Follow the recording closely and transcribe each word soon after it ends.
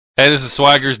Hey, this is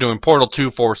Swaggers doing Portal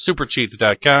 2 for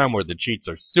supercheats.com, where the cheats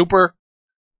are super.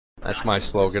 That's my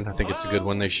slogan. I think it's a good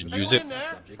one. They should use it.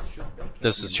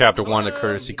 This is Chapter 1, a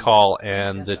courtesy call,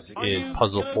 and this is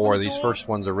Puzzle 4. These first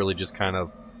ones are really just kind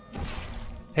of,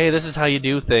 hey, this is how you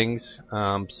do things.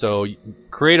 So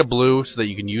create a blue so that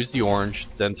you can use the orange,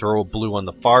 then throw a blue on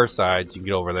the far side so you can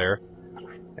get over there,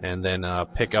 and then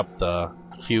pick up the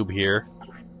cube here,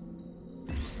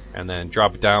 and then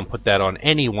drop it down, put that on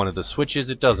any one of the switches,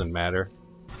 it doesn't matter.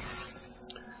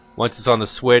 Once it's on the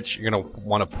switch, you're going to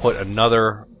want to put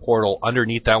another portal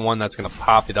underneath that one that's going to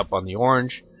pop it up on the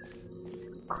orange.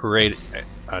 Create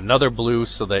another blue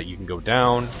so that you can go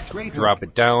down, drop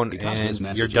it down,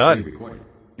 and you're done.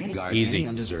 Easy.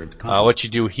 What you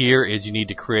do here is you need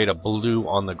to create a blue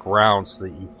on the ground so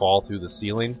that you fall through the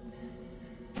ceiling.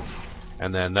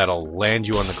 And then that'll land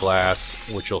you on the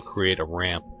glass, which will create a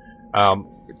ramp.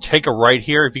 Take a right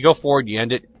here. If you go forward, you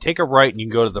end it. Take a right, and you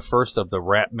can go to the first of the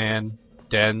Ratman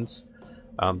dens.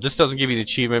 This doesn't give you the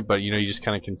achievement, but you just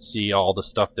kind of can see all the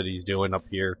stuff that he's doing up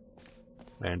here,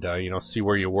 and see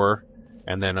where you were,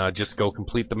 and then just go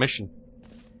complete the mission.